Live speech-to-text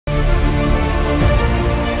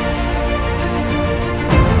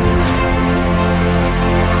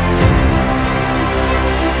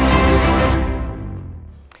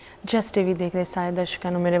Just TV ਦੇਖਦੇ ਸਾਰੇ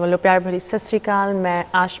ਦਰਸ਼ਕਾਂ ਨੂੰ ਮੇਰੇ ਵੱਲੋਂ ਪਿਆਰ ਭਰੀ ਸਤਿ ਸ਼੍ਰੀ ਅਕਾਲ। ਮੈਂ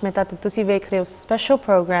ਆਸ਼ਮਿਤਾ ਤੇ ਤੁਸੀਂ ਵੇਖ ਰਹੇ ਹੋ ਸਪੈਸ਼ਲ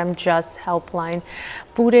ਪ੍ਰੋਗਰਾਮ ਜਸ ਹੈਲਪਲਾਈਨ।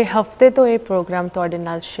 ਪੂਰੇ ਹਫਤੇ ਤੋਂ ਇਹ ਪ੍ਰੋਗਰਾਮ ਤੁਹਾਡੇ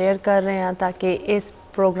ਨਾਲ ਸ਼ੇਅਰ ਕਰ ਰਹੇ ਹਾਂ ਤਾਂ ਕਿ ਇਸ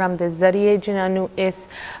ਪ੍ਰੋਗਰਾਮ ਦੇ ਜ਼ਰੀਏ ਜਿਨ੍ਹਾਂ ਨੂੰ ਇਸ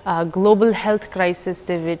ਗਲੋਬਲ ਹੈਲਥ ਕ੍ਰਾਈਸਿਸ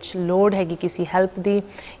ਦੇ ਵਿੱਚ ਲੋੜ ਹੈਗੀ ਕਿਸੇ ਹੈਲਪ ਦੀ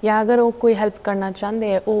ਜਾਂ ਅਗਰ ਉਹ ਕੋਈ ਹੈਲਪ ਕਰਨਾ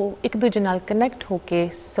ਚਾਹੁੰਦੇ ਹੈ ਉਹ ਇੱਕ ਦੂਜੇ ਨਾਲ ਕਨੈਕਟ ਹੋ ਕੇ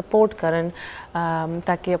ਸਪੋਰਟ ਕਰਨ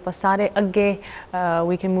ਤਾਂ ਕਿ ਆਪਾਂ ਸਾਰੇ ਅੱਗੇ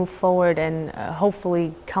we can move forward and hopefully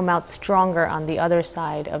come out stronger on the other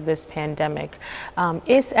side of this pandemic.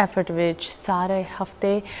 ਇਸ ਐਫਰਟ ਵਿੱਚ ਸਾਰੇ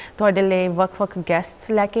ਹਫਤੇ ਤੁਹਾਡੇ ਲਈ ਵੱਖ-ਵੱਖ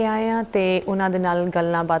ਗੈਸਟਸ ਲੈ ਕੇ ਆਏ ਹਾਂ ਤੇ ਉਹਨਾਂ ਦੇ ਨਾਲ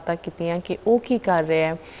ਗੱਲਾਂ ਬਾਤਾਂ ਕੀਤੀਆਂ ਕਿ ਉਹ ਕੀ ਕਰ ਰਹੇ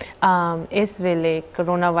ਹੈ ਇਸ ਵੇਲੇ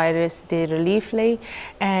कोरोना वायरस के रिलीफ लई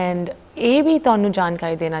एंड ये भी तुहानू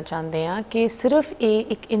जानकारी देना चाहते हैं कि सिर्फ ये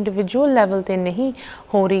एक इंडिविजुअल लैवल ते नहीं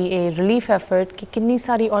हो रही ये रिलीफ एफर्ट कि कितनी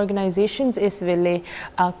सारी ऑर्गेनाइजेशंस इस वेले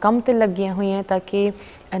कम ते लगियां हुई हैं ताकि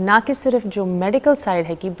ना कि सिर्फ जो मेडिकल साइड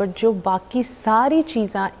हैगी बट जो बाकी सारी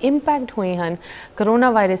चीज़ां इंपैक्ट हुई हैं कोरोना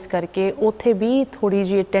वायरस करके उत्थे भी थोड़ी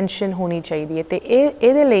जी टेंशन होनी चाहिए तो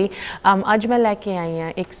ये अज मैं लैके आई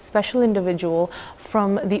हाँ एक special individual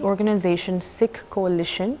from the organisation Sikh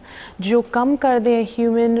collision जो कम करते हैं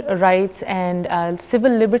human rights and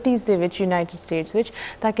civil liberties they which United states विच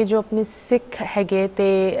ताकि जो अपने सिख हैगे ते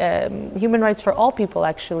human rights for all people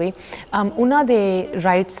actually उन्हां दे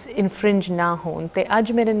राइट्स इनफ्रिंज ना होण ते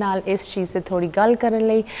अज मेरे नाल इस चीज़ से थोड़ी गल करन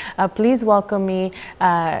लई please welcome me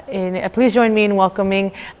please join me in welcoming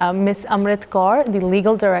miss Amrith Kaur, the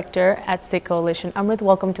legal director at Sikh Coalition. Amrith,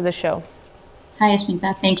 welcome to the show. Hi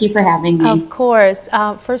Ashmita, thank you for having me. Of course.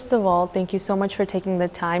 First of all, thank you so much for taking the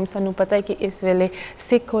time. Sanu pata hai ki is vele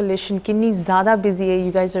Sikh Coalition kinni zyada busy hai.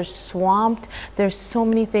 You guys are swamped. There's so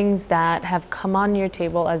many things that have come on your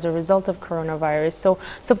table as a result of coronavirus. So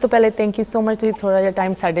sab to pehle thank you so much ਤੁਸੀਂ ਥੋੜਾ ਜਿਹਾ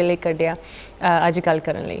time ਸਾਡੇ ਲਈ ਕੱਢਿਆ ਅੱਜ ਗੱਲ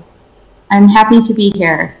ਕਰਨ ਲਈ. I'm happy to be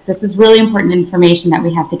here. This is really important information that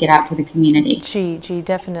we have to get out to the community. Gee,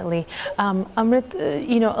 definitely. Amrith,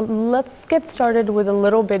 let's get started with a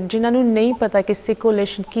little bit. जिन्हां नूं नहीं पता कि Sikh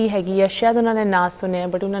Coalition की हैगी या शायद उन्होंने ना सुनिया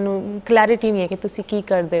बट उन्हां नूं clarity नहीं है कि तुसी की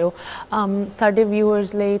करदे हो साडे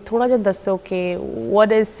viewers ਲਈ थोड़ा जिहा दसो कि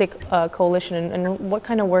what is Sikh Coalition and what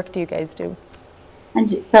kind of work do you guys do?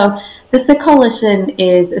 So the Sikh Coalition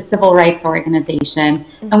is a civil rights organization,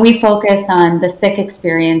 and we focus on the Sikh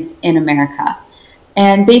experience in America.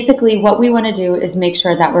 And basically what we want to do is make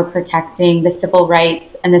sure that we're protecting the civil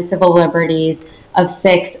rights and the civil liberties of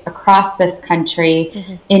Sikhs across this country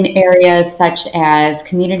in areas such as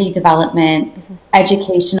community development,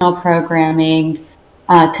 educational programming,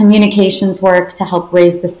 communications work to help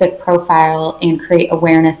raise the Sikh profile and create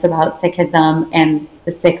awareness about Sikhism and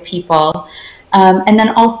the Sikh people. And then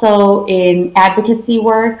also in advocacy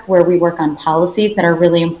work where we work on policies that are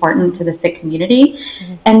really important to the Sikh community.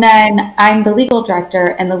 And then I'm the legal director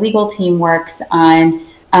and the legal team works on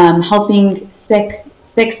helping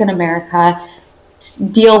Sikhs in America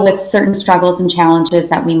deal with certain struggles and challenges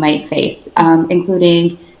that we might face,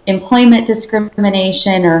 including employment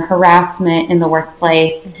discrimination or harassment in the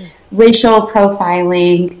workplace, racial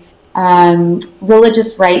profiling,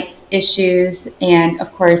 religious rights issues, and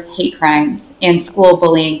of course hate crimes and school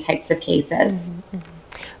bullying types of cases.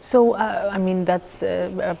 So, I mean, that's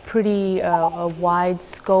a pretty wide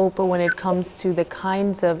scope when it comes to the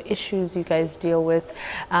kinds of issues you guys deal with.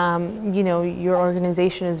 Your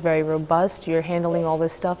organization is very robust. You're handling all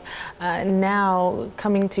this stuff. Now,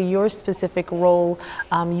 coming to your specific role,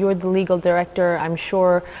 you're the legal director. I'm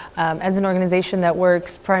sure as an organization that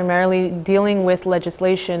works primarily dealing with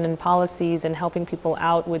legislation and policies and helping people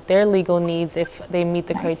out with their legal needs if they meet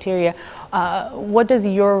the criteria, what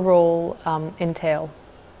does your role entail?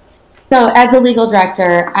 So as a legal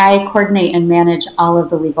director, I coordinate and manage all of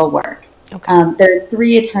the legal work. Okay. There's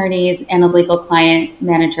 3 attorneys and a legal client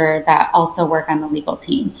manager that also work on the legal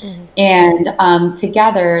team. And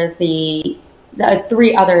together, the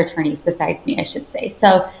 3 other attorneys besides me, I should say.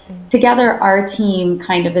 So together, our team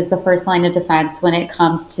kind of is the first line of defense when it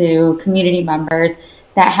comes to community members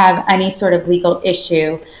that have any sort of legal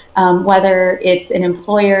issue, whether it's an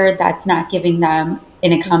employer that's not giving them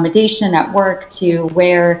an accommodation at work to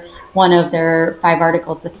wear one of their 5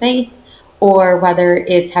 articles of faith, or whether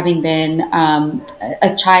it's having been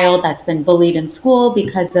a child that's been bullied in school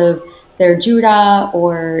because of their Judah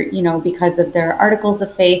or because of their articles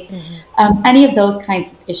of faith, any of those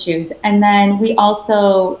kinds of issues. And then we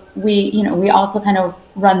also kind of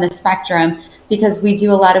run the spectrum because we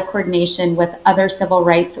do a lot of coordination with other civil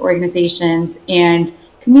rights organizations and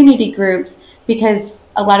community groups, because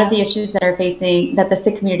a lot of the issues that the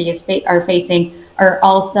Sikh community are facing are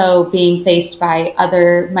also being faced by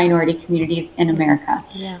other minority communities in America.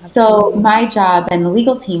 Yeah, so my job and the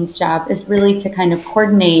legal team's job is really to kind of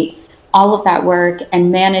coordinate all of that work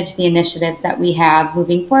and manage the initiatives that we have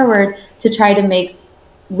moving forward to try to make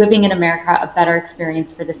living in America a better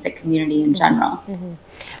experience for the Sikh community in general.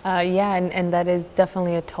 Yeah, and that is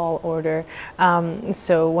definitely a tall order.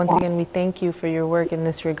 So once again, we thank you for your work in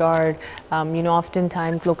this regard. You know,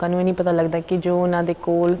 oftentimes लोकां नूं नहीं पता लगदा कि जो उन्हां दे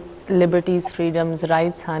कोल liberties, freedoms,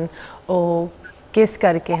 rights हन, ओ किस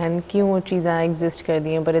करके हन, क्यों वो चीज़ां exist कर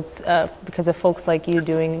दी हैं, but it's because of folks like you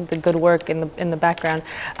doing the good work in the background.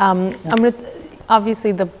 Amrith,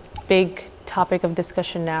 obviously the big topic of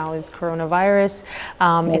discussion now is coronavirus,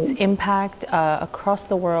 its impact across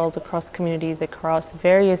the world, across communities, across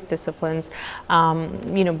various disciplines.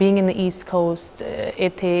 You know, being in the East Coast,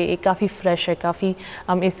 it काफ़ी fresh है, काफ़ी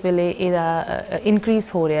इस वेले increase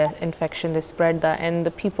हो रहा है infection, the spread that, and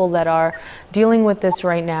the people that are dealing with this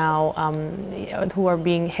right now, who are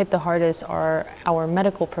being hit the hardest are our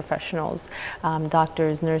medical professionals,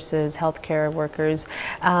 doctors, nurses, healthcare workers.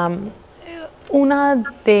 ਉਹਨਾਂ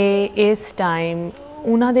ਦੇ ਇਸ ਟਾਈਮ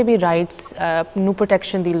ਉਹਨਾਂ ਦੇ ਵੀ ਰਾਈਟਸ ਨੂੰ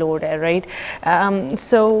protection ਦੀ ਲੋੜ ਹੈ, right?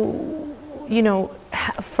 So, you know,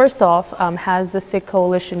 first off, has the Sikh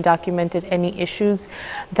Coalition documented any issues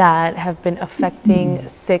that have been affecting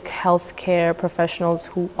Sikh healthcare professionals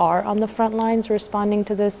who are on the front lines responding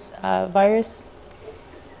to this virus?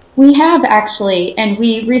 We have actually, and we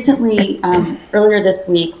recently, earlier this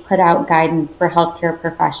week, put out guidance for healthcare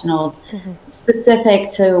professionals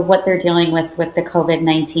specific to what they're dealing with the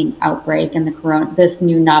COVID-19 outbreak and this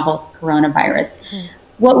new novel coronavirus.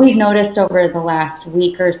 What we've noticed over the last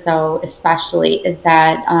week or so, especially, is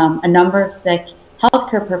that a number of Sikh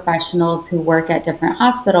healthcare professionals who work at different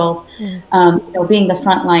hospitals, you know, being the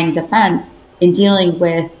frontline defense in dealing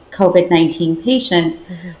with COVID-19 patients,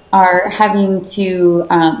 are having to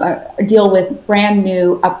deal with brand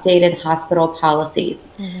new updated hospital policies.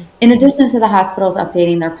 In addition to the hospitals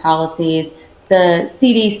updating their policies, the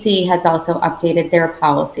CDC has also updated their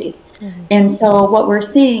policies. And so what we're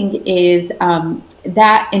seeing is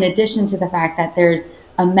that in addition to the fact that there's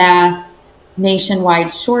a mass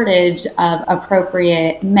nationwide shortage of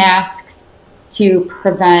appropriate masks to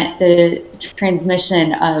prevent the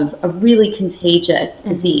transmission of a really contagious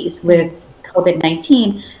disease with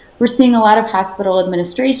COVID-19, we're seeing a lot of hospital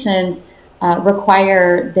administrations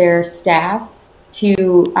require their staff to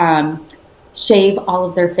shave all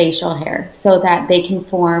of their facial hair so that they can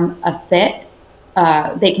form a fit,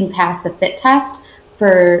 they can pass a fit test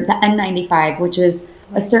for the N95, which is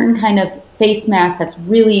a certain kind of face mask that's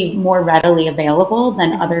really more readily available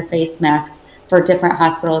than other face masks for different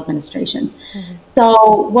hospital administrations.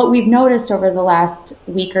 So what we've noticed over the last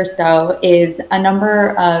week or so is a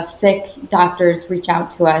number of Sikh doctors reach out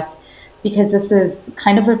to us because this is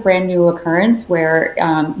kind of a brand new occurrence where,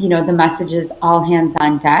 you know, the message is all hands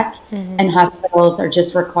on deck, and hospitals are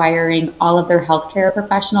just requiring all of their healthcare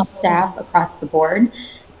professional staff across the board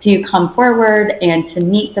to come forward and to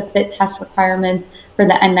meet the fit test requirements for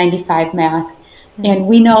the N95 mask. And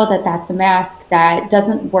we know that that's a mask that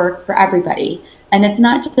doesn't work for everybody. And it's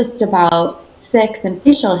not just about Sikhs and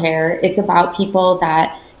facial hair. It's about people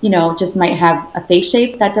that, you know, just might have a face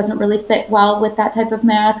shape that doesn't really fit well with that type of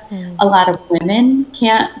mask. A lot of women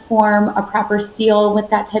can't form a proper seal with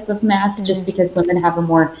that type of mask just because women have a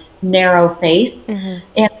more narrow face.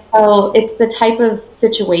 And so it's the type of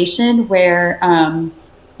situation where,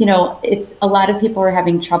 you know, it's a lot of people are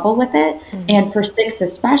having trouble with it. And for Sikhs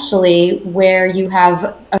especially, where you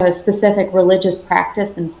have a specific religious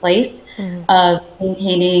practice in place of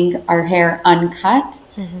maintaining our hair uncut,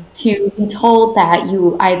 to be told that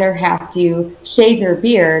you either have to shave your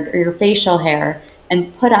beard or your facial hair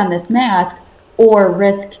and put on this mask, or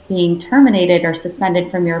risk being terminated or suspended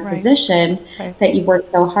from your position that you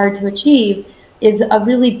worked so hard to achieve, is a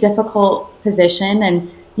really difficult position.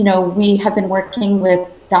 And, you know, we have been working with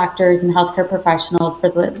doctors and healthcare professionals for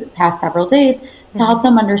the past several days to help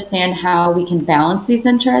them understand how we can balance these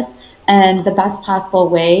interests, and the best possible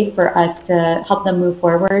way for us to help them move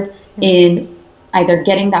forward in either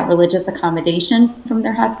getting that religious accommodation from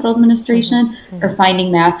their hospital administration or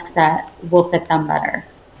finding masks that will fit them better.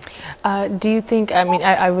 Do you think, I mean,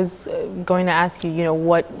 I was going to ask you, you know,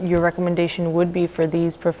 what your recommendation would be for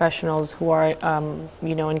these professionals who are,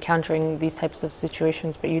 you know, encountering these types of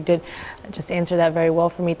situations, but you did just answer that very well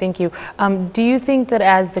for me. Thank you. Do you think that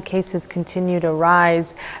as the cases continue to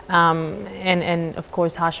rise, and of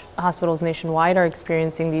course hospitals nationwide are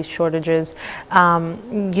experiencing these shortages,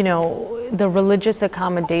 you know, the religious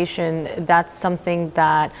accommodation, that's something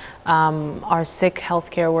that our Sikh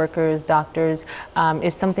healthcare workers, doctors,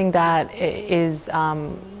 is something that is,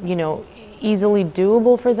 you know, easily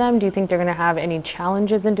doable for them? Do you think they're going to have any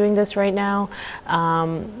challenges in doing this right now?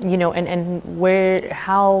 You know, and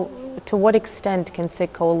how to what extent can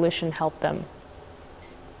Sikh Coalition help them?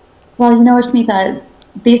 Well, Ashmita,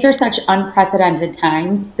 these are such unprecedented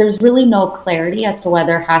times. There's really no clarity as to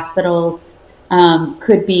whether hospitals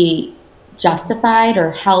could be justified or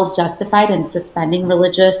held justified in suspending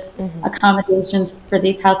religious accommodations for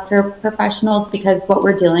these healthcare professionals, because what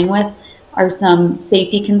we're dealing with are some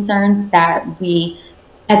safety concerns that we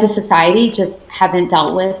as a society just haven't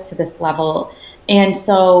dealt with to this level. And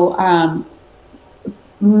so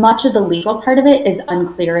much of the legal part of it is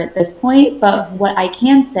unclear at this point, but what I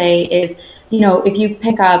can say is, if you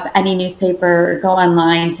pick up any newspaper or go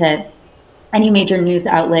online to any major news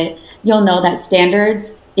outlet, you'll know that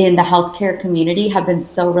standards in the healthcare community have been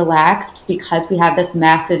so relaxed because we have this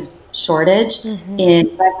massive shortage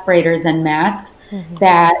in respirators and masks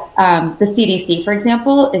that the CDC, for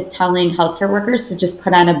example, is telling healthcare workers to just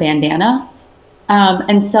put on a bandana.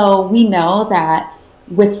 And so we know that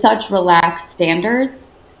with such relaxed standards,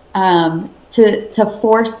 to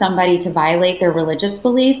force somebody to violate their religious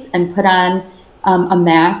beliefs and put on a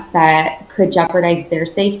mask that could jeopardize their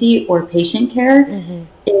safety or patient care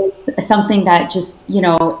is something that just,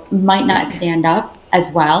 might not stand up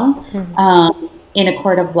as well in a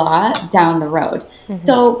court of law down the road.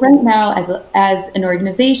 So right now, as an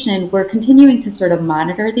organization, we're continuing to sort of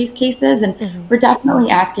monitor these cases, and we're definitely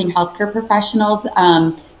asking healthcare professionals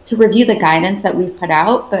to review the guidance that we've put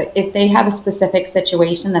out, but if they have a specific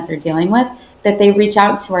situation that they're dealing with, that they reach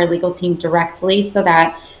out to our legal team directly so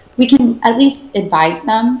that we can at least advise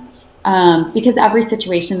them, because every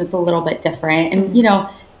situation is a little bit different. And,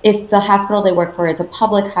 if the hospital they work for is a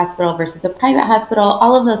public hospital versus a private hospital,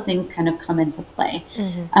 all of those things kind of come into play.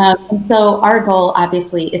 And so our goal,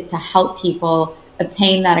 obviously, is to help people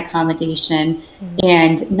obtain that accommodation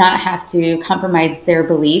and not have to compromise their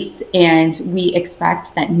beliefs. And we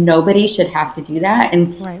expect that nobody should have to do that.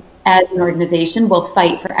 And as an organization, we'll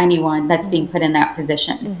fight for anyone that's being put in that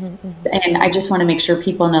position. And I just want to make sure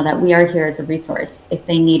people know that we are here as a resource if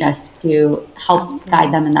they need us to help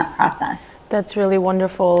guide them in that process. That's really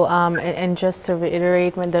wonderful. And just to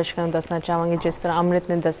reiterate, मैं दर्शकों को दसना चाहूँगी जिस तरह अमृत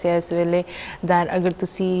ने दस्या इस वेले that अगर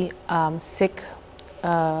तुसी Sikh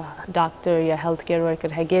डॉक्टर या हेल्थ केयर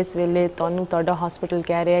वर्कर है इस वेले ਤੁਹਾਨੂੰ ਤੁਹਾਡਾ ਹਸਪੀਟਲ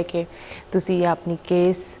ਕਹਿ ਰਿਹਾ ਕਿ ਤੁਸੀਂ ਆਪਣੀ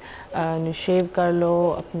ਕੇਸ ਨੂੰ ਸ਼ੇਵ ਕਰ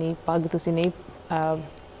ਲਓ, ਆਪਣੀ ਪੱਗ ਤੁਸੀਂ ਨਹੀਂ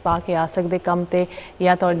ਪਾ ਕੇ ਆ ਸਕਦੇ ਕੰਮ ਤੇ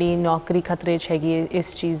ਜਾਂ ਤੁਹਾਡੀ ਨੌਕਰੀ ਖਤਰੇ 'ਚ ਹੈਗੀ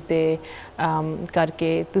ਇਸ ਚੀਜ਼ ਦੇ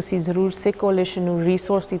ਕਰਕੇ ਤੁਸੀਂ ਜ਼ਰੂਰ ਸਿੱਖ ਕੋalition ਨੂੰ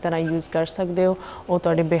ਰਿਸੋਰਸ ਦੀ ਤਰ੍ਹਾਂ ਯੂਜ਼ ਕਰ ਸਕਦੇ ਹੋ। ਉਹ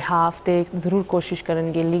ਤੁਹਾਡੇ ਬਿਹਾਫ ਤੇ ਜ਼ਰੂਰ ਕੋਸ਼ਿਸ਼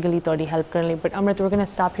ਕਰਨਗੇ ਲੀਗਲੀ ਤੁਹਾਡੀ ਹੈਲਪ ਕਰਨ ਲਈ। But Amrit, we're going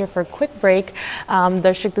to stop here for a quick break।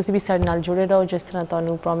 ਦਰਸ਼ਕ ਤੁਸੀਂ ਵੀ ਸਾਡੇ ਨਾਲ ਜੁੜੇ ਰਹੋ, ਜਿਸ ਤਰ੍ਹਾਂ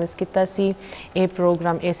ਤੁਹਾਨੂੰ ਪ੍ਰੋਮਿਸ ਕੀਤਾ ਸੀ ਇਹ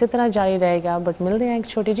ਪ੍ਰੋਗਰਾਮ ਇਸੇ ਤਰ੍ਹਾਂ ਜਾਰੀ ਰਹੇਗਾ। ਬਟ ਮਿਲਦੇ ਹਾਂ ਇੱਕ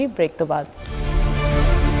ਛੋਟੀ ਜਿਹੀ ਬ੍ਰੇਕ ਤੋਂ ਬਾਅਦ।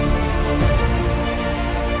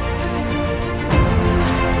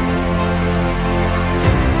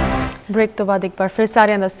 ब्रेक तो बाद एक बार फिर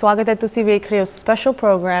सारे का स्वागत है। तुसी वेख रहे हो स्पेशल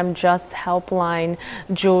प्रोग्राम जस्ट हेल्पलाइन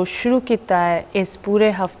जो शुरू किया है इस पूरे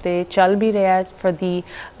हफ्ते चल भी रहा है for the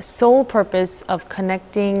soul purpose of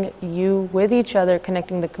connecting you with each other,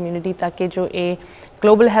 connecting the community, ताकि जो ये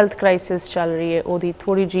ग्लोबल हेल्थ क्राइसिस चल रही है वो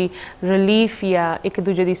थोड़ी जी रिलीफ या एक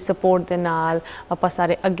दूजे की सपोर्ट के नाल आप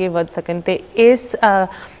सारे अगे वध सकन। ते इस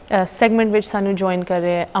सेगमेंट विच सानू ज्वाइन कर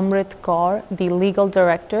रहे हैं Amrit Kaur, the legal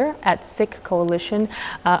director at Sikh कोalition।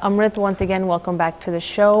 Amrit, once again welcome back to the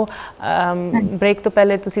show। break तो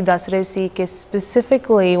पहले तुसी दस रहे सी कि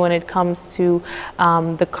specifically when it comes to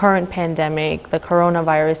the current pandemic, the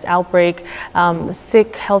coronavirus outbreak,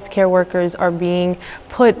 Sikh healthcare workers are being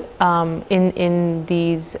put in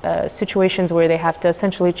these situations where they have to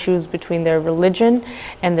essentially choose between their religion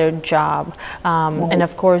and their job, and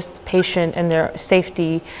of course patient and their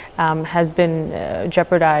safety has been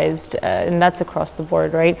jeopardized, and that's across the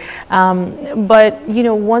board, right? But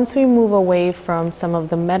once we move away from some of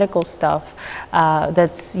the medical stuff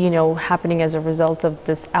that's happening as a result of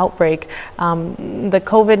this outbreak, the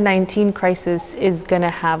COVID-19 crisis is going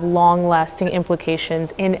to have long-lasting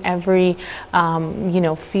implications in every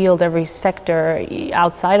field, every sector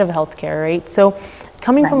outside of healthcare, right? So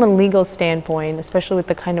coming from a legal standpoint, especially with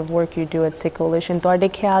the kind of work you do at Sikh Coalition, ਤੁਹਾਡੇ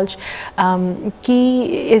ਖਿਆਲ 'ਚ ਕੀ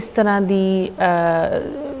ਇਸ ਤਰ੍ਹਾਂ ਦੀ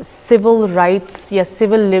civil rights ਜਾਂ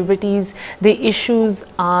civil liberties ਦੇ issues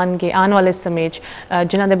ਆਉਣ ਵਾਲੇ ਸਮੇਂ 'ਚ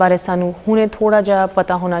ਜਿਨ੍ਹਾਂ ਦੇ ਬਾਰੇ ਸਾਨੂੰ ਹੁਣੇ ਥੋੜਾ ਜਿਹਾ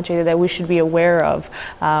ਪਤਾ ਹੋਣਾ ਚਾਹੀਦਾ that we should be aware of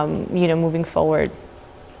moving forward?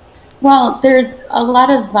 Well, there's a lot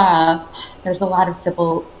of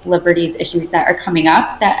civil liberties issues that are coming up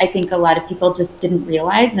that I think a lot of people just didn't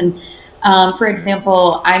realize. And for example,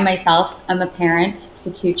 I myself am a parent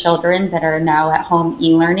to 2 children that are now at home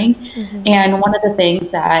e-learning. And one of the things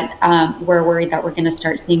that we're worried that we're going to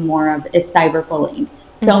start seeing more of is cyberbullying.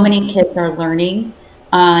 So many kids are learning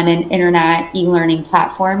on an internet e-learning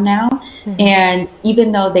platform now. Mm-hmm. And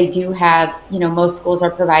even though they do have, most schools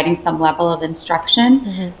are providing some level of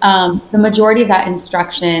instruction, the majority of that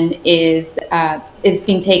instruction is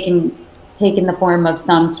being taken the form of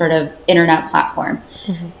some sort of internet platform.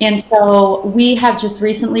 Mm-hmm. And so we have just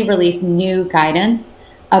recently released new guidance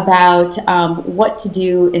about what to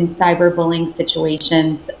do in cyberbullying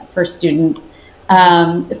situations for students.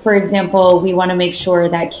 For example, we want to make sure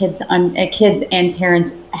that kids and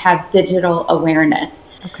parents have digital awareness.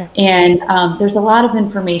 Okay. And there's a lot of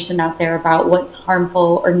information out there about what's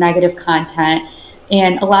harmful or negative content,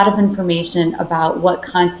 and a lot of information about what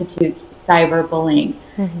constitutes cyberbullying.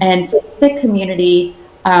 Mm-hmm. And for the Sikh community,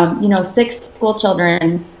 Sikh school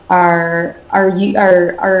children are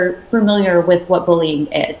familiar with what bullying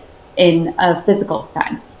is in a physical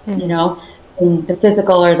sense. Mm-hmm. In the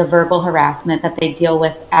physical or the verbal harassment that they deal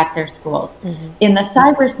with at their schools. Mm-hmm. In the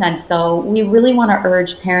cyber sense, though, we really want to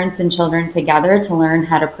urge parents and children together to learn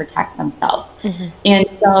how to protect themselves. Mm-hmm. And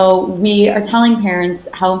so we are telling parents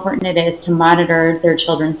how important it is to monitor their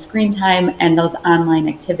children's screen time and those online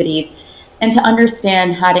activities, and to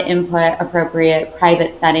understand how to input appropriate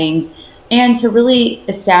private settings, and to really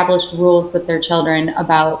establish rules with their children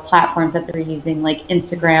about platforms that they're using, like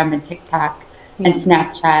Instagram and TikTok and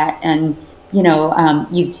Snapchat and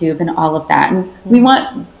YouTube and all of that. And we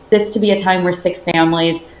want this to be a time where Sikh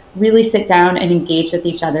families really sit down and engage with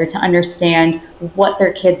each other to understand what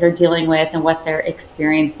their kids are dealing with and what they're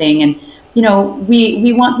experiencing. And,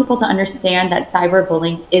 we want people to understand that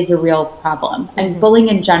cyberbullying is a real problem. And bullying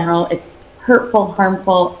in general is hurtful,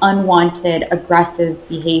 harmful, unwanted, aggressive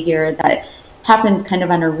behavior that happens kind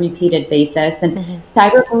of on a repeated basis. And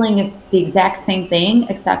cyberbullying is the exact same thing,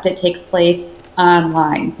 except it takes place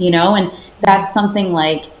online, and that's something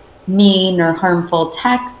like mean or harmful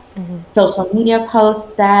texts, social media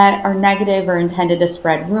posts that are negative or intended to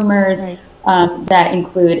spread rumors, that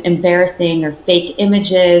include embarrassing or fake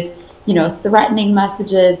images, threatening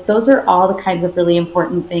messages. Those are all the kinds of really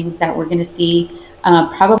important things that we're going to see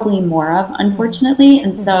probably more of, unfortunately.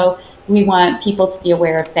 And so we want people to be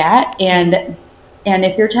aware of that. And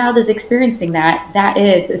if your child is experiencing that, that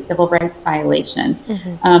is a civil rights violation.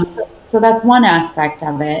 So that's one aspect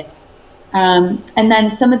of it. And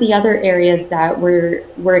then some of the other areas that we're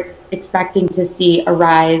expecting to see a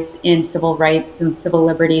rise in civil rights and civil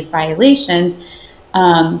liberties violations.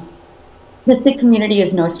 The Sikh community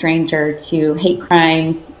is no stranger to hate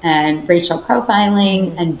crimes and racial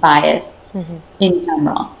profiling and bias in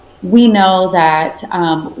general. We know that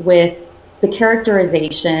with the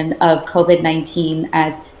characterization of COVID-19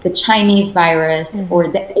 as the Chinese virus or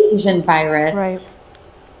the Asian virus,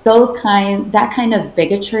 that kind of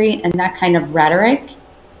bigotry and that kind of rhetoric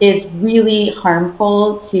is really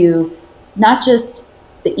harmful to not just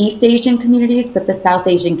the East Asian communities, but the South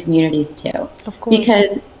Asian communities too. Of course.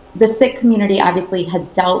 Because the Sikh community obviously has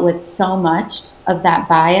dealt with so much of that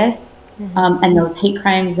bias and those hate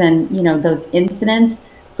crimes and those incidents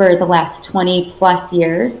for the last 20 plus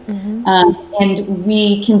years. And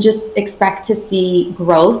we can just expect to see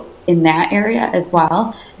growth in that area as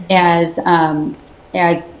well, as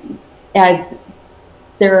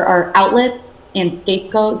there are outlets and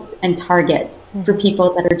scapegoats and targets for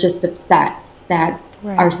people that are just upset that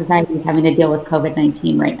our society is having to deal with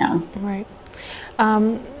COVID-19 right now. Right.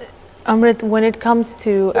 Amrith, when it comes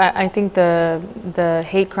to, I think the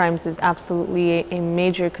hate crimes is absolutely a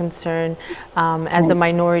major concern. As a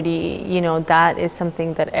minority, that is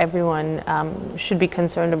something that everyone should be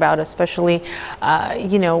concerned about, especially,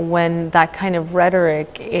 when that kind of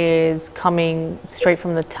rhetoric is coming straight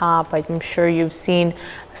from the top. I'm sure you've seen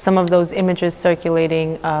some of those images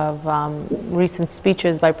circulating of recent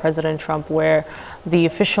speeches by President Trump where the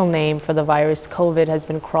official name for the virus, COVID, has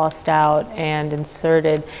been crossed out and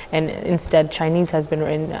inserted, and instead Chinese has been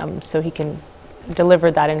written so he can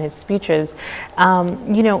deliver that in his speeches.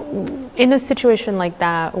 In a situation like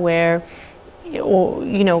that where,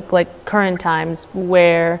 like current times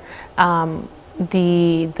where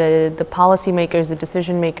the policymakers, the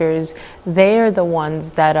decision makers, they're the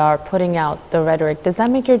ones that are putting out the rhetoric. Does that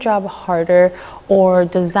make your job harder, or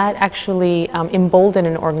does that actually embolden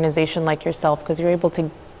an organization like yourself because you're able to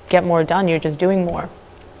get more done, you're just doing more?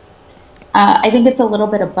 I think it's a little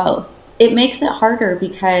bit of both. It makes it harder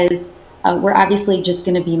because we're obviously just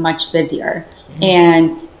going to be much busier.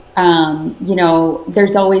 And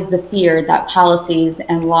there's always the fear that policies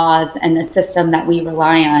and laws and the system that we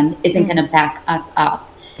rely on isn't going to back us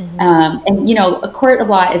up. And a court of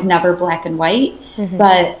law is never black and white,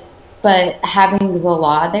 but having the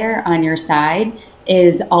law there on your side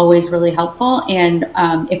is always really helpful. And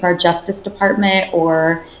if our Justice Department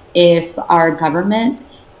or if our government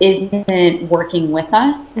isn't working with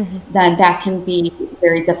us, then that can be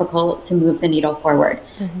very difficult to move the needle forward.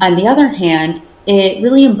 On the other hand, it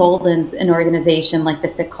really emboldens an organization like the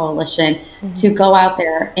Sikh Coalition to go out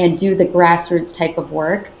there and do the grassroots type of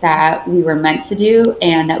work that we were meant to do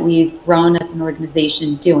and that we've grown as an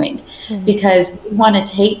organization doing. Because we want to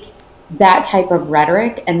take that type of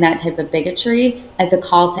rhetoric and that type of bigotry as a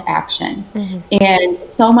call to action. And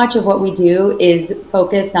so much of what we do is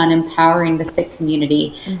focused on empowering the Sikh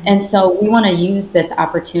community. And so we want to use this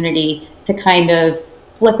opportunity to kind of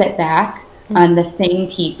flip it back on the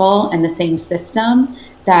same people and the same system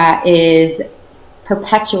that is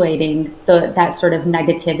perpetuating that sort of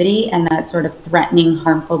negativity and that sort of threatening,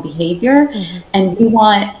 harmful behavior. And we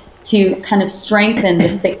want to kind of strengthen the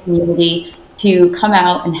Sikh community to come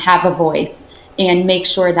out and have a voice and make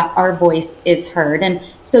sure that our voice is heard. And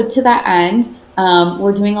so to that end,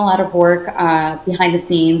 we're doing a lot of work behind the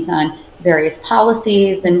scenes on various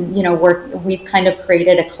policies, and we've kind of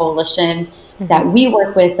created a coalition that we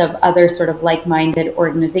work with of other sort of like-minded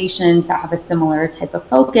organizations that have a similar type of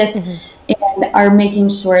focus, and are making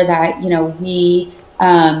sure that we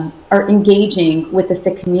are engaging with the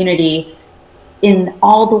Sikh community in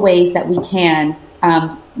all the ways that we can,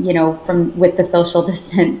 with the social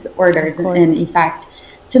distance orders in effect,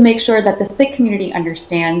 to make sure that the Sikh community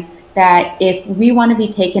understands that if we want to be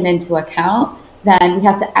taken into account, then we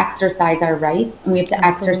have to exercise our rights and we have to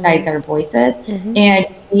exercise our voices. And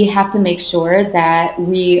we have to make sure that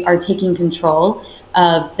we are taking control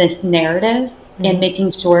of this narrative and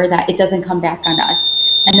making sure that it doesn't come back on us.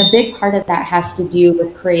 And a big part of that has to do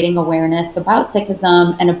with creating awareness about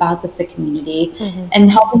Sikhism and about the Sikh community, and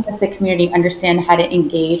helping the Sikh community understand how to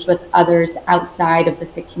engage with others outside of the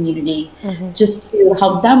Sikh community, just to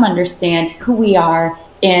help them understand who we are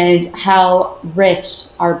and how rich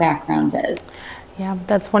our background is. Yeah,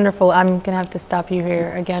 that's wonderful. I'm going to have to stop you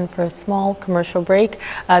here again for a small commercial break.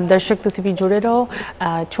 दर्शक तुसी भी जुड़े रहो.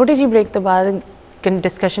 छोटी जी break तो बाद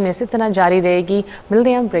discussion इसी तरह जारी रहेगी. मिलते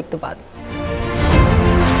हैं ब्रेक तो बाद.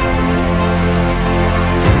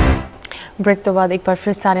 ब्रेक तो बाद एक बार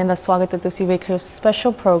फिर सारे का स्वागत है. तुसी वेख रहे हो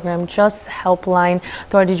स्पेशल प्रोग्राम जस्ट हेल्पलाइन.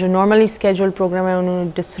 ਤੁਹਾਡੀ जो नॉर्मली स्कैड्यूल्ड प्रोग्राम है उन्होंने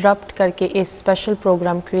डिसरप्ट करके एक स्पेशल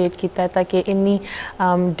प्रोग्राम क्रिएट किया ताकि इन्नी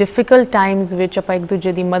डिफिकल्ट टाइम्स विच आप एक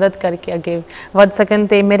दूजे की मदद करके अगे वध सकन.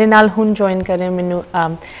 ते मेरे नाल हुण ज्वाइन कर रहे मैनू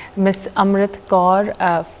miss Amrit Kaur,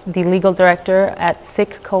 the legal director eight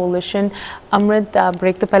Sikh collision. Amrit,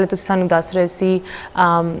 break तो पहले तुसी सानू दस रहे सी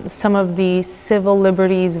some of the civil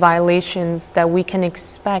liberties violations that we can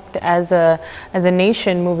expect as a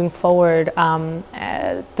nation moving forward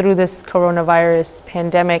through this coronavirus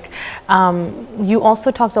pandemic. You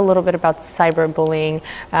also talked a little bit about cyberbullying.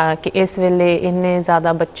 कि इस वेले इन्ने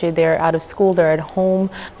ज़्यादा बच्चे, they're out of school, they're at home,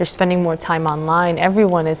 they're spending more time online.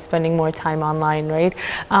 Everyone is spending more time online, right?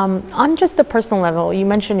 On just a personal level, you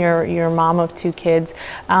mentioned you're a mom of 2 kids.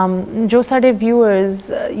 जो साडे viewers,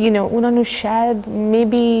 उन्हां नू शायद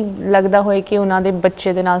maybe लगदा होए कि उन्हां दे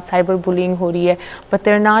बच्चे दे नाल cyberbullying हो रही है, but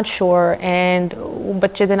they're not sure, and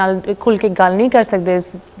बच्चे दे नाल खुल के गल नहीं कर सकदे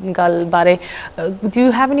इस गल बारे. Do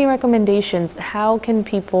you have any recommendations? How can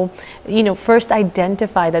people, first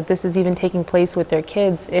identify that this is even taking place with their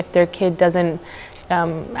kids if their kid doesn't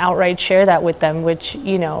outright share that with them, which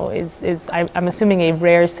is I'm assuming a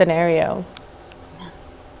rare scenario.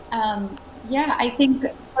 Yeah, I think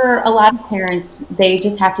for a lot of parents, they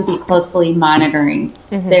just have to be closely monitoring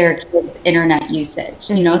their kids' internet usage.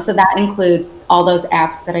 So that includes all those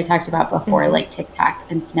apps that I talked about before, like TikTok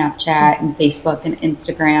and Snapchat and Facebook and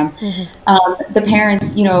Instagram. The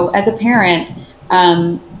parents, as a parent,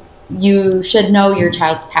 you should know your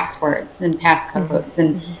child's passwords and passcodes.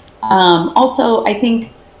 And also, I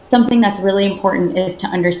think something that's really important is to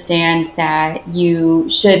understand that you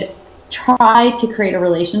should try to create a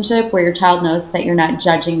relationship where your child knows that you're not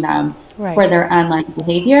judging them for their online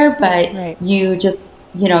behavior, but you just,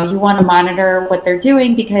 you want to monitor what they're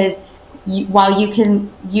doing, because while you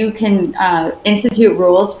can institute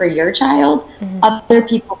rules for your child, other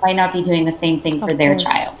people might not be doing the same thing for their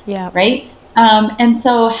child, right? And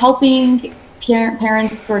so helping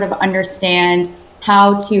parents sort of understand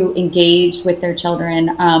how to engage with their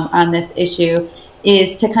children on this issue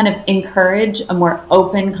is to kind of encourage a more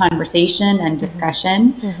open conversation and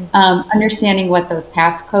discussion, understanding what those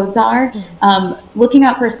passcodes are, looking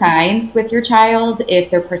out for signs with your child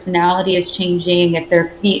if their personality is changing,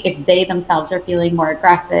 if they themselves are feeling more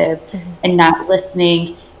aggressive and not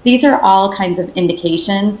listening. These are all kinds of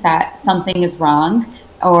indications that something is wrong.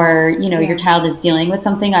 or your child is dealing with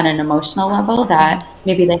something on an emotional level that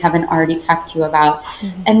maybe they haven't already talked to you about.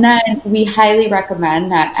 And then we highly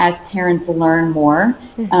recommend that as parents learn more,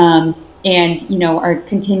 and are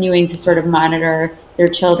continuing to sort of monitor their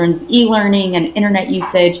children's e-learning and internet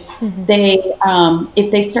usage, they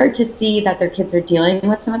if they start to see that their kids are dealing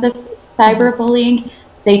with some of this cyberbullying,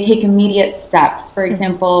 they take immediate steps. For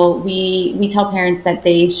example, we tell parents that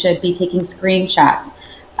they should be taking screenshots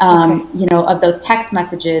of those text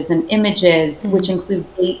messages and images, which include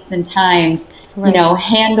dates and times,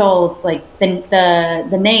 handles, like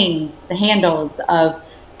the names, the handles of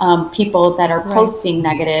people that are posting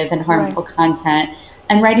negative and harmful content,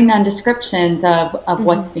 and writing down descriptions of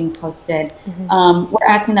what's being posted. We're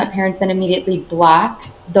asking that parents then immediately block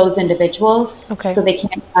those individuals so they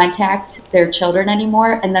can't contact their children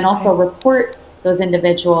anymore, and then also report those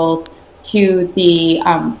individuals to the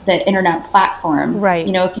internet platform.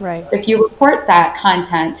 If you report that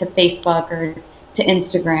content to Facebook or to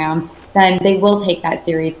Instagram, then they will take that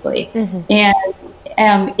seriously.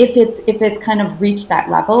 And if it's kind of reached that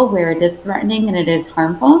level where it is threatening and it is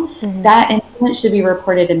harmful, that incident should be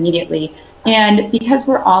reported immediately. And because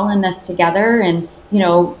we're all in this together, and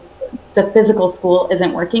the physical school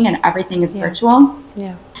isn't working and everything is virtual,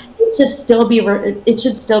 it should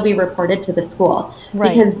still be reported to the school,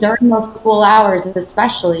 because during those school hours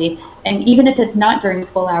especially, and even if it's not during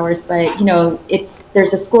school hours, but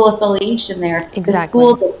there's a school affiliation there, the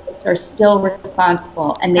school districts are still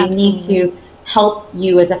responsible, and they need to help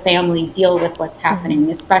you as a family deal with what's happening,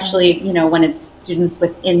 especially when it's students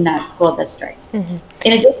within that school district.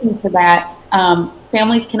 In addition to that,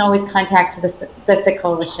 families can always contact the Sikh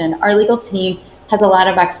Coalition. Our legal team has a lot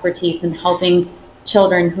of expertise in helping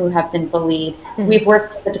children who have been bullied. We've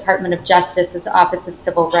worked with the Department of Justice's Office of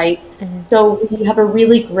Civil Rights, so we have a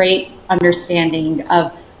really great understanding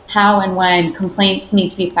of how and when complaints need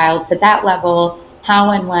to be filed to that level,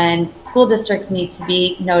 how and when school districts need to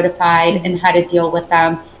be notified, and how to deal with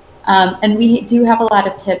them. And we do have a lot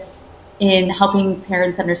of tips in helping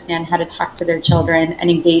parents understand how to talk to their children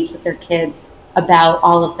and engage with their kids about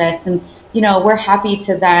all of this. And we're happy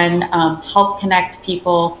to then help connect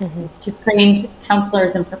people to trained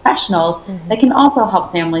counselors and professionals that can also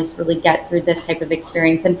help families really get through this type of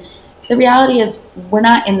experience. And the reality is, we're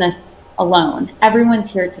not in this alone.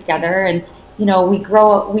 Everyone's here together, and we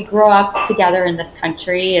grow up together in this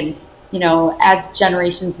country, and as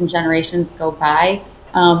generations and generations go by,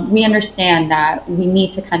 we understand that we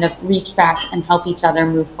need to kind of reach back and help each other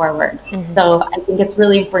move forward. So I think it's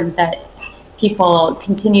really important that people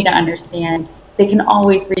continue to understand they can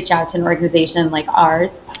always reach out to an organization like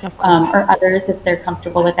ours, or others if they're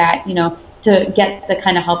comfortable with that, to get the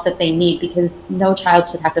kind of help that they need, because no child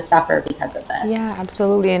should have to suffer because of this. Yeah,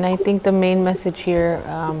 absolutely. And I think the main message here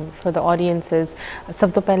for the audience is, ਸਭ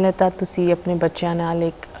ਤੋਂ ਪਹਿਲੇ ਤਾਂ ਤੁਸੀਂ ਆਪਣੇ ਬੱਚਿਆਂ ਨਾਲ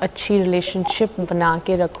ਇੱਕ ਅੱਛੀ ਰਿਲੇਸ਼ਨਸ਼ਿਪ ਬਣਾ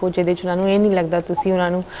ਕੇ ਰੱਖੋ, ਜਿਹਦੇ 'ਚ ਉਹਨਾਂ ਨੂੰ ਇਹ ਨਹੀਂ ਲੱਗਦਾ ਤੁਸੀਂ ਉਹਨਾਂ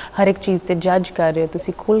ਨੂੰ ਹਰ ਇੱਕ ਚੀਜ਼ ਤੇ ਜੱਜ ਕਰ ਰਹੇ ਹੋ।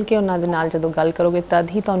 ਤੁਸੀਂ ਖੁੱਲ੍ਹ ਕੇ ਉਹਨਾਂ ਦੇ ਨਾਲ ਜਦੋਂ ਗੱਲ ਕਰੋਗੇ, ਤਦ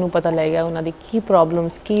ਹੀ ਤੁਹਾਨੂੰ ਪਤਾ ਲੱਗੇਗਾ ਉਹਨਾਂ ਦੀ ਕੀ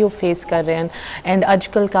ਪ੍ਰੋਬਲਮਸ, ਕੀ ਉਹ ਫੇਸ ਕਰ ਰਹੇ ਹਨ। ਐਂਡ ਅੱਜ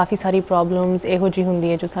ਕੱਲ੍ਹ ਕਾਫੀ ਸਾਰੀ ਪ੍ਰੋਬਲਮਸ ਇਹੋ ਜਿਹੀ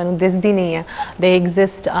ਹੁੰਦੀ ਹੈ ਜੋ ਸਾਨੂੰ ਦਿਸਦੀ ਨਹੀਂ ਹੈ। ਦੇ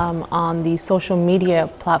exist on the social media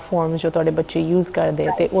platforms ਜੋ ਤੁਹਾਡੇ ਬੱਚੇ ਯੂਜ਼ ਕਰਦੇ,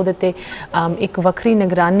 ਤੇ ਉਹਦੇ ਤੇ ਇੱਕ ਵੱਖਰੀ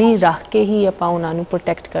ਨਿਗਰਾਨੀ ਰੱਖ ਕੇ ਹੀ ਆਪਾਂ ਉਹਨਾਂ ਨੂੰ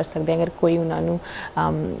ਪ੍ਰੋਟੈਕਟ ਕਰ ਸਕਦੇ ਹਾਂ। ਅਗਰ ਕੋਈ ਉਹਨਾਂ ਨੂੰ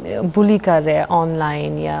ਬੁਲੀ ਕਰ ਰਿਹਾ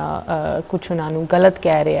ਆਨਲਾਈਨ ਜਾਂ ਕੁਛ ਉਹਨਾਂ ਨੂੰ ਗਲਤ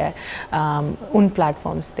ਕਹਿ ਰਿਹਾ ਹੈ ਉਨ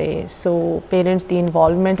ਪਲੇਟਫਾਰਮਸ ਤੇ, ਸੋ ਪੇਰੈਂਟਸ ਦੀ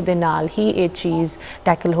ਇਨਵੋਲਵਮੈਂਟ ਦੇ ਨਾਲ ਹੀ ਇਹ ਚੀਜ਼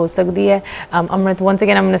ਟੈਕਲ ਹੋ ਸਕਦੀ ਹੈ। Amrith, once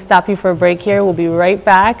again, I'm going to stop you for a break here. We'll be right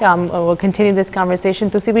back. We'll continue this conversation.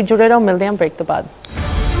 ਤੁਸੀਂ ਵੀ ਜੁੜੇ ਰਹੋ, ਮਿਲਦੇ ਹਾਂ ਬ੍ਰੇਕ ਤੋਂ ਬਾਅਦ।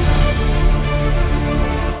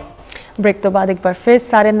 ब्रेक तो बाद एक बार फिर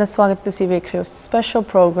सारे का स्वागत, तुसी वेख रहे हो स्पेशल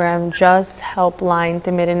प्रोग्राम जस हेल्पलाइन,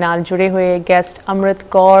 ते मेरे नाल जुड़े हुए guest Amrith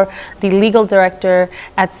Kaur, the legal director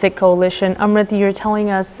at Sikh Coalition. Amrith, you're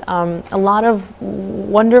telling us a lot of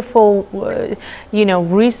wonderful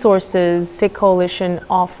resources Sikh Coalition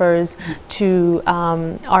offers to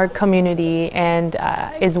our community, and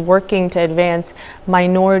is working to advance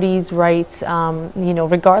minorities' rights,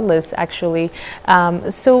 regardless actually.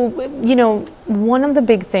 So one of the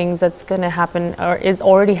big things that's going to happen, or is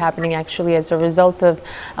already happening actually, as a result of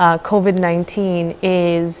COVID-19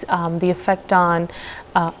 is the effect on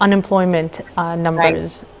unemployment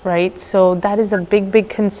numbers, right? So that is a big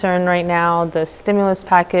concern right now. The stimulus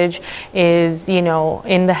package is,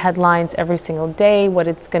 in the headlines every single day, what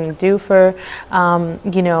it's going to do for,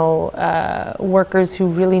 workers who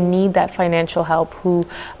really need that financial help, who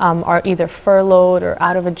are either furloughed or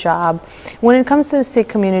out of a job. When it comes to the Sikh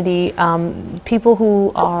community, people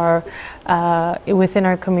who are within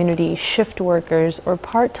our community, shift workers or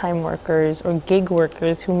part-time workers or gig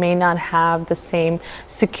workers who may not have the same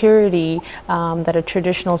security that a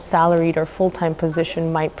traditional salaried or full-time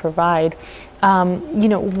position might provide.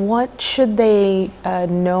 What should they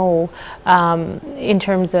know in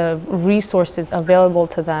terms of resources available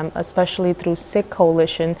to them, especially through Sikh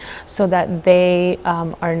Coalition, so that they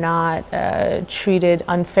are not treated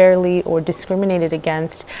unfairly or discriminated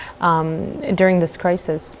against during this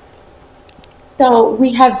crisis? So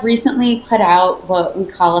we have recently put out what we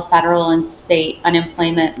call a federal and state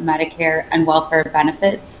unemployment, Medicare, and welfare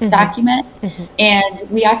benefits document. And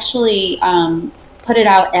we actually put it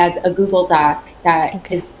out as a Google Doc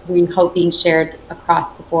that is, we hope, being shared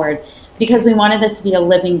across the board, because we wanted this to be a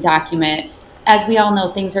living document. As we all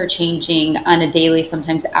know, things are changing on a daily,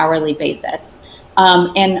 sometimes hourly basis.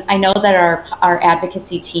 And I know that our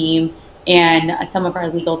advocacy team and some of our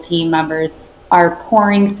legal team members are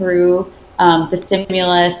pouring through the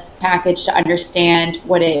stimulus package to understand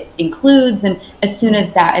what it includes, and as soon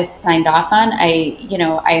as that is signed off on,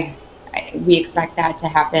 we expect that to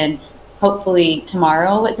happen hopefully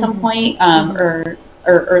tomorrow at some point, or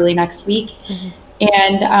early next week.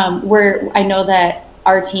 And I know that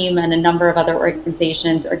our team and a number of other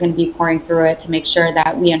organizations are going to be pouring through it to make sure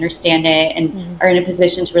that we understand it and are in a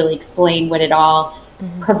position to really explain what it all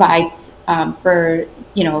provides for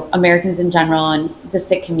Americans in general and the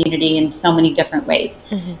Sikh community in so many different ways.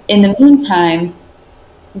 In the meantime,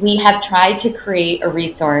 we have tried to create a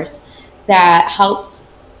resource that helps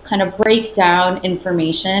kind of break down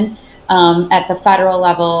information at the federal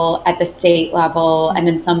level, at the state level, and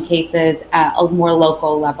in some cases at a more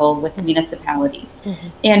local level with municipalities.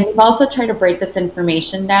 And we've also tried to break this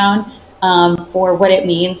information down for what it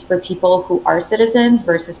means for people who are citizens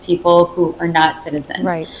versus people who are not citizens.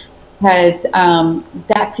 Right. Because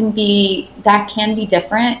that can be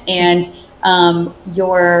different, and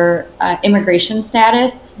your immigration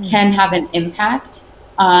status can have an impact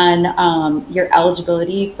on your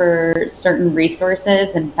eligibility for certain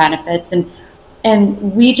resources and benefits, and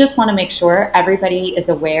we just want to make sure everybody is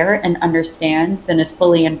aware and understands and is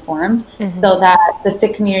fully informed, so that the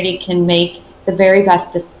Sikh community can make the very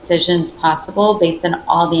best decisions possible based on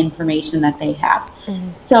all the information that they have.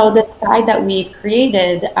 So the guide that we've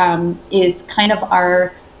created is kind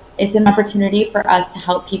of it's an opportunity for us to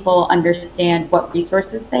help people understand what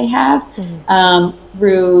resources they have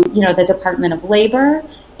through the Department of Labor,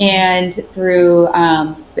 and through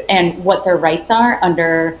and what their rights are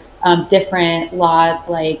under different laws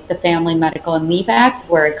like the Family Medical and Leave Act,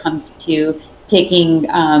 where it comes to taking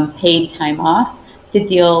paid time off to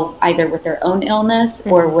deal either with their own illness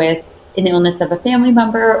or with an illness of a family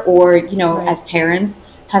member, or as parents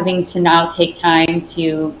having to now take time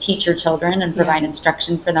to teach your children and provide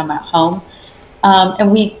instruction for them at home. And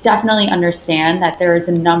we definitely understand that there is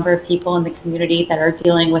a number of people in the community that are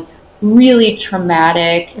dealing with really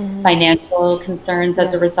traumatic financial concerns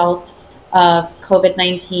as a result of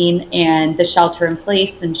COVID-19 and the shelter in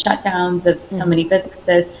place and shutdowns of so many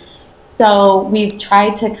businesses. So we've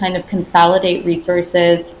tried to kind of consolidate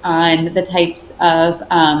resources on the types of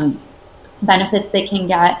benefits they can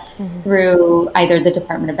get through either the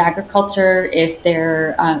Department of Agriculture, if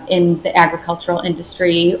they're in the agricultural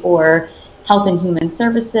industry, or Health and Human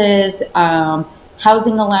Services,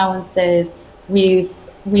 housing allowances.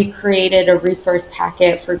 We've created a resource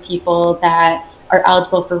packet for people that are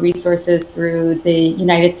eligible for resources through the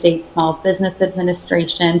United States Small Business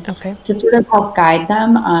Administration, to sort of help guide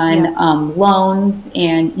them on loans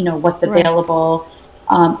and what's available.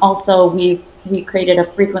 Also, we created a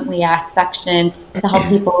frequently asked section to help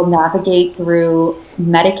people navigate through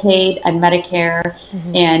Medicaid and Medicare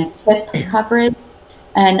and CHIP coverage.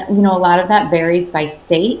 And a lot of that varies by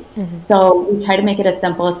state. So we try to make it as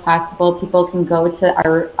simple as possible. People can go to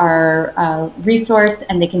our resource,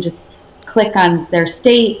 and they can just click on their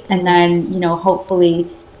state, and then hopefully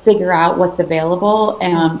figure out what's available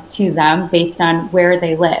to them based on where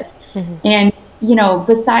they live. And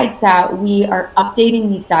besides that, we are updating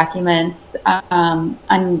these documents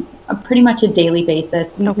on pretty much a daily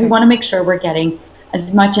basis. We want to make sure we're getting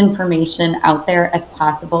as much information out there as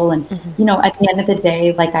possible. And at the end of the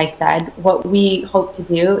day, like I said, what we hope to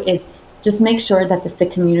do is just make sure that the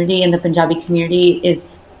Sikh community and the Punjabi community is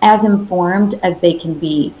as informed as they can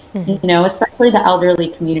be, especially the elderly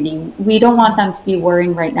community. We don't want them to be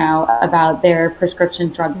worrying right now about their prescription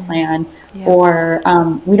drug plan, or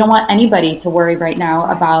we don't want anybody to worry right now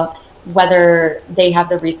about whether they have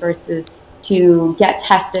the resources to get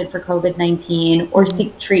tested for COVID-19 or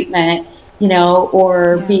seek treatment,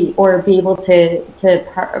 or be able to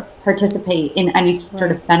participate in any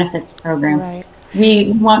sort of benefits program.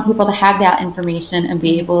 We want people to have that information and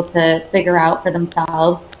be able to figure out for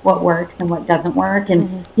themselves what works and what doesn't work,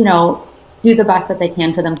 and you know, do the best that they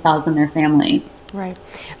can for themselves and their families. Right.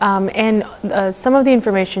 And some of the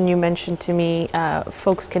information you mentioned to me,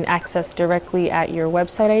 folks can access directly at your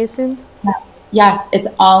website, I assume? Yes, it's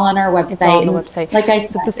all on our website. It's all on the website. Like I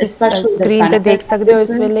said, so especially screen पे देख सकते हो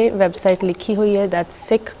इस वेले website लिखी हुई है, that's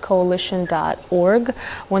sikhcoalition.org.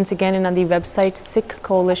 Once again इन्हां दी website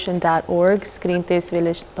sikhcoalition.org screen ते इस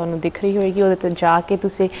वेले तुहानू दिख रही होएगी, ओहदे ते जाके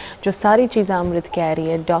तुसी जो सारी चीज़ां अमृत कह रही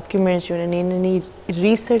है, डॉक्यूमेंट्स जो इन्हां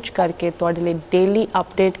रिसर्च करके तुहाडे लिए डेली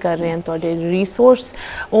अपडेट कर रहे हैं, तुहाडे रिसोर्स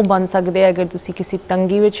वो बन सकते हैं अगर तुसी किसी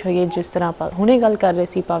तंगी विच होइए, जिस तरह आप हुणे गल कर रहे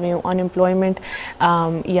सी, भावें अनएम्प्लॉयमेंट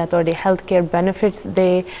या तुहाडे हेल्थ केयर बेनिफिट्स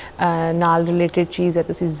दे नाल रिलेटेड चीज़ है,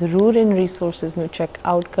 तुसी ज़रूर इन रिसोर्सेज नू चेक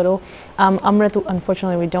आउट करो. Amrith,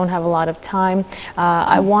 unfortunately we don't have a lot of time.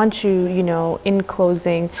 I want you, you know, in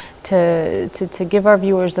closing to give our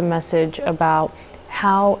viewers a message about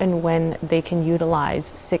how and when they can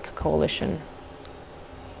utilize Sikh Coalition.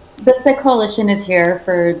 The Sikh Coalition is here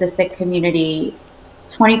for the Sikh community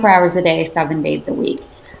 24 hours a day, 7 days a week.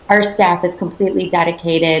 Our staff is completely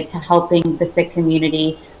dedicated to helping the Sikh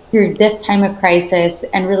community through this time of crisis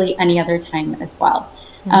and really any other time as well.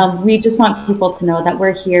 We just want people to know that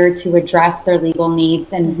we're here to address their legal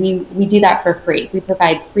needs, and we do that for free. We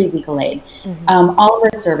provide free legal aid. All of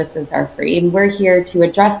our services are free, and we're here to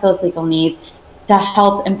address those legal needs, to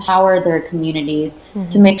help empower their communities,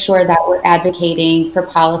 to make sure that we're advocating for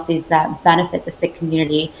policies that benefit the Sikh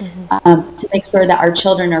community, to make sure that our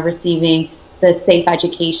children are receiving the safe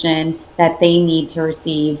education that they need to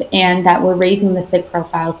receive, and that we're raising the Sikh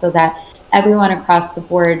profile so that everyone across the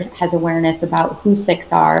board has awareness about who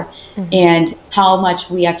Sikhs are and how much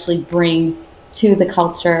we actually bring to the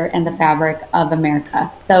culture and the fabric of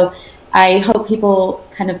America. So I hope people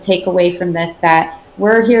kind of take away from this that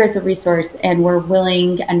we're here as a resource and we're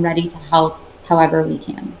willing and ready to help however we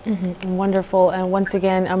can. Wonderful. And once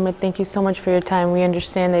again, Amrith, thank you so much for your time. We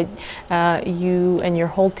understand that you and your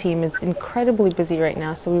whole team is incredibly busy right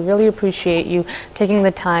now, so we really appreciate you taking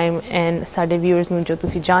the time and साडे viewers ਨੂੰ ਜੋ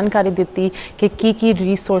ਤੁਸੀਂ ਜਾਣਕਾਰੀ ਦਿੱਤੀ कि की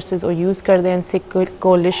resources ਉਹ use ਕਰਦੇ ਹਨ, Sikh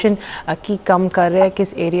Coalition ਕੀ ਕੰਮ ਕਰ ਰਿਹਾ, किस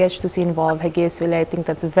area 'ਚ ਤੁਸੀਂ involve ਹੈਗੇ ਇਸ ਵੇਲੇ. I think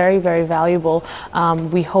that's very, very valuable.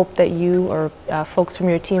 We hope that you or folks from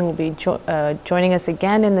your team will be joining us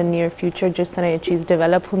again in the near future. जिस तरह ये चीज़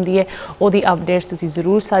develop ਹੁੰਦੀ ਹੈ ਉਹਦੀ updates ਤੁਸੀਂ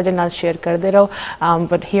ਜ਼ਰੂਰ ਸਾਡੇ ਨਾਲ share ਕਰਦੇ ਰਹੋ.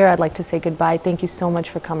 But here I'd like to say goodbye. Thank you so much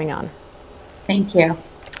for coming on. Thank you.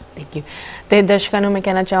 Thank you. ਤੇ ਦਰਸ਼ਕਾਂ ਨੂੰ ਮੈਂ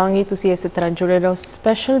ਕਹਿਣਾ ਚਾਹਾਂਗੀ ਤੁਸੀਂ ਇਸੇ ਤਰ੍ਹਾਂ ਜੁੜੇ ਰਹੋ.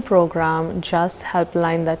 ਸਪੈਸ਼ਲ ਪ੍ਰੋਗਰਾਮ ਜਸ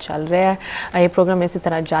ਹੈਲਪਲਾਈਨ ਦਾ ਚੱਲ ਰਿਹਾ ਹੈ. ਇਹ ਪ੍ਰੋਗਰਾਮ ਇਸੇ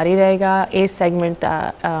ਤਰ੍ਹਾਂ ਜਾਰੀ ਰਹੇਗਾ. ਇਹ ਸੈਗਮੈਂਟ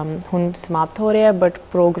ਹੁਣ ਸਮਾਪਤ ਹੋ ਰਿਹਾ, ਬਟ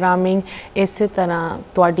ਪ੍ਰੋਗਰਾਮਿੰਗ ਇਸੇ ਤਰ੍ਹਾਂ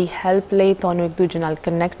ਤੁਹਾਡੀ ਹੈਲਪ ਲਈ, ਤੁਹਾਨੂੰ ਇੱਕ ਦੂਜੇ ਨਾਲ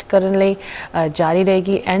ਕਨੈਕਟ ਕਰਨ ਲਈ ਜਾਰੀ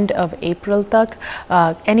ਰਹੇਗੀ ਐਂਡ ਆਫ April ਤੱਕ.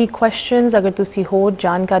 ਐਨੀ ਕੁਐਸਚਨਸ, ਅਗਰ ਤੁਸੀਂ ਹੋਰ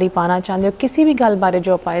ਜਾਣਕਾਰੀ ਪਾਣਾ ਚਾਹੁੰਦੇ ਹੋ ਕਿਸੇ ਵੀ ਗੱਲ ਬਾਰੇ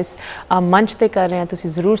ਜੋ ਆਪਾਂ ਇਸ ਮੰਚ ਤੇ ਕਰ ਰਹੇ ਹਾਂ, ਤੁਸੀਂ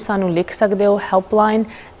ਜ਼ਰੂਰ ਸਾਨੂੰ ਲਿਖ ਸਕਦੇ ਹੋ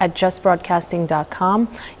helpline@justbroadcasting.com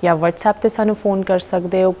या WhatsApp ਤੇ ਸਾਨੂੰ ਫੋਨ ਕਰ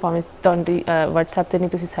ਸਕਦੇ ਹੋ. ਭਾਵੇਂ ਤੁਹਾਡੀ WhatsApp ਤੇ ਨਹੀਂ,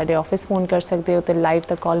 ਤੁਸੀਂ ਸਾਡੇ ਆਫਿਸ ਫੋਨ ਕਰ ਸਕਦੇ ਹੋ, ਤੇ ਲਾਈਵ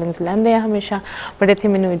ਤਾਂ ਕਾਲ-ਇਨਸ ਲੈਂਦੇ ਆ ਹਮੇਸ਼ਾ. ਬਟ ਇੱਥੇ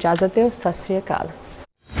ਮੈਨੂੰ ਇਜਾਜ਼ਤ ਦਿਓ. ਸਤਿ ਸ਼੍ਰੀ ਅਕਾਲ.